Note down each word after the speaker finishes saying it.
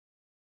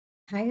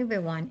Hi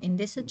everyone, in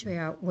this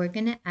tutorial, we're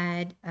going to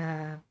add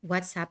a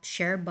WhatsApp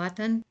share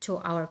button to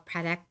our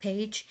product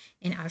page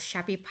in our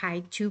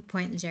Shopify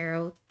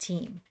 2.0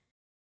 team.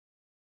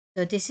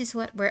 So this is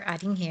what we're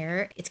adding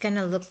here. It's going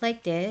to look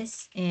like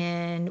this.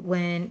 And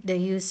when the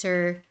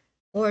user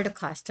or the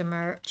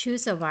customer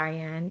choose a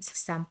variant,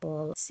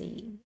 sample,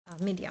 see,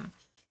 medium.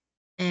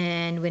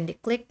 And when they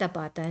click the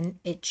button,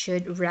 it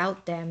should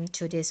route them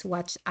to this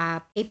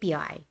WhatsApp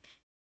API.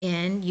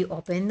 And you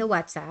open the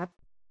WhatsApp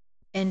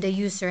and the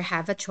user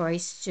have a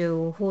choice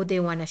to who they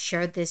want to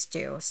share this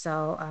to.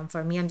 So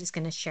for me, I'm just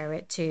going to share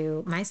it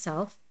to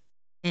myself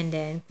and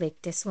then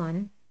click this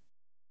one.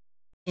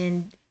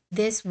 And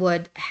this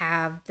would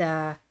have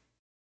the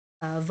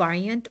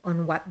variant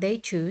on what they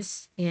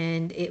choose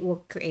and it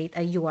will create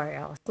a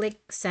URL. Click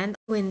send.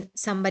 When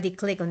somebody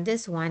click on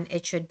this one,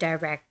 it should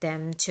direct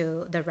them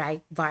to the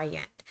right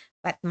variant.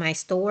 But my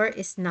store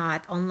is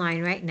not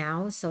online right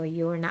now, so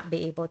you will not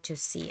be able to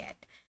see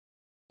it.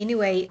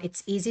 Anyway,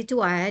 it's easy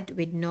to add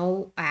with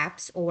no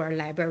apps or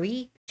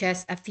library,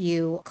 just a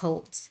few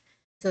codes.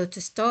 So to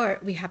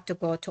start, we have to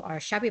go to our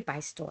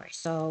Shopify store.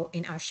 So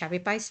in our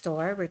Shopify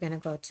store, we're going to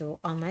go to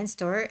online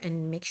store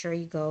and make sure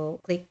you go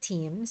click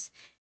teams.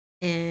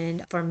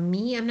 And for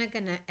me, I'm not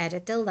going to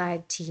edit the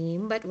live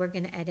team, but we're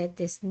going to edit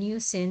this new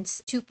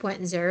since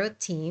 2.0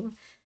 team.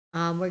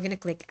 We're going to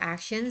click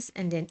actions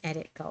and then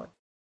edit code.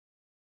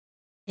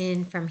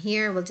 And from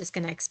here, we're just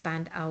going to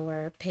expand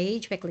our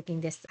page by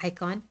clicking this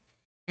icon.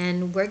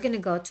 And we're going to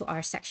go to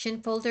our section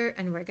folder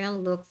and we're going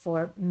to look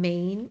for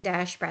main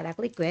dash product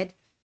liquid.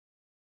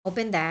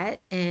 Open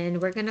that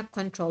and we're going to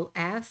control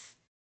F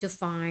to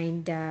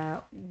find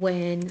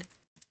when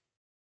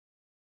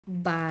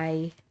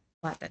buy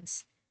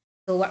buttons.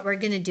 So what we're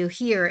going to do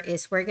here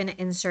is we're going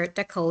to insert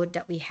the code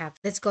that we have.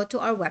 Let's go to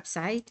our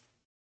website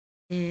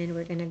and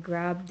we're going to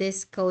grab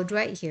this code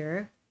right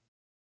here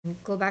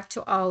and go back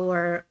to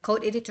our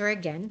code editor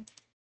again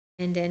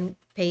and then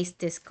paste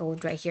this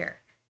code right here.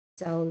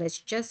 So let's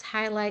just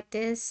highlight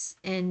this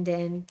and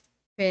then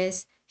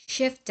press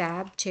Shift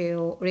Tab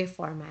to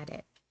reformat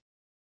it.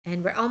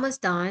 And we're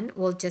almost done.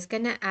 We're just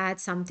gonna add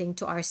something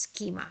to our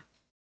schema.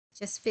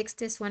 Just fix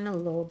this one a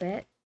little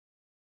bit.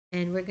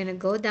 And we're gonna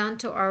go down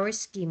to our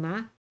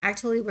schema.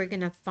 Actually, we're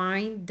gonna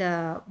find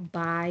the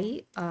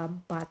buy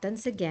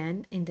buttons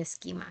again in the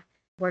schema.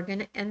 We're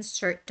gonna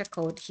insert the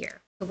code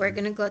here. So we're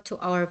gonna go to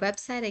our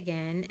website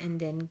again and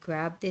then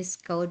grab this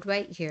code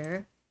right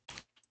here.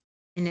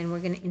 And then we're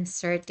going to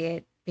insert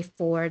it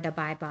before the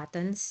buy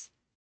buttons.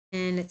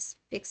 And let's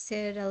fix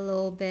it a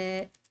little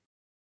bit.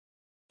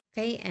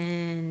 Okay,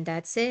 and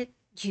that's it.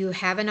 You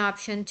have an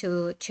option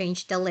to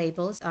change the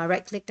labels.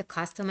 Right click the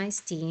customize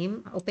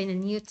theme, open a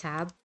new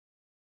tab.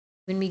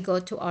 When we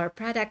go to our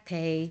product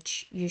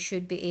page, you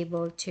should be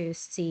able to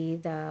see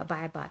the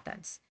buy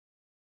buttons.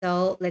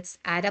 So let's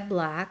add a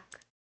black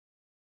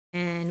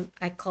and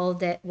I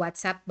called it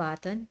WhatsApp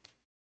button.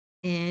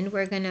 And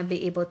we're going to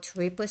be able to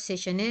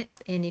reposition it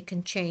and you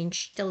can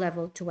change the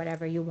level to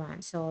whatever you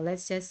want. So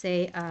let's just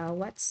say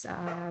what's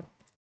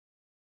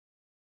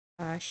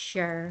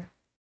share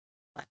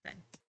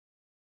button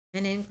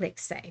and then click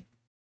save.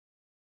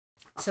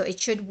 So it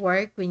should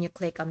work when you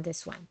click on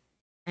this one.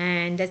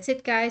 And that's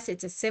it, guys.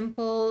 It's a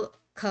simple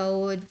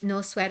code,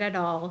 no sweat at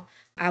all.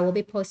 I will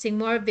be posting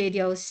more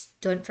videos.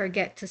 Don't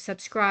forget to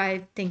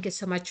subscribe. Thank you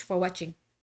so much for watching.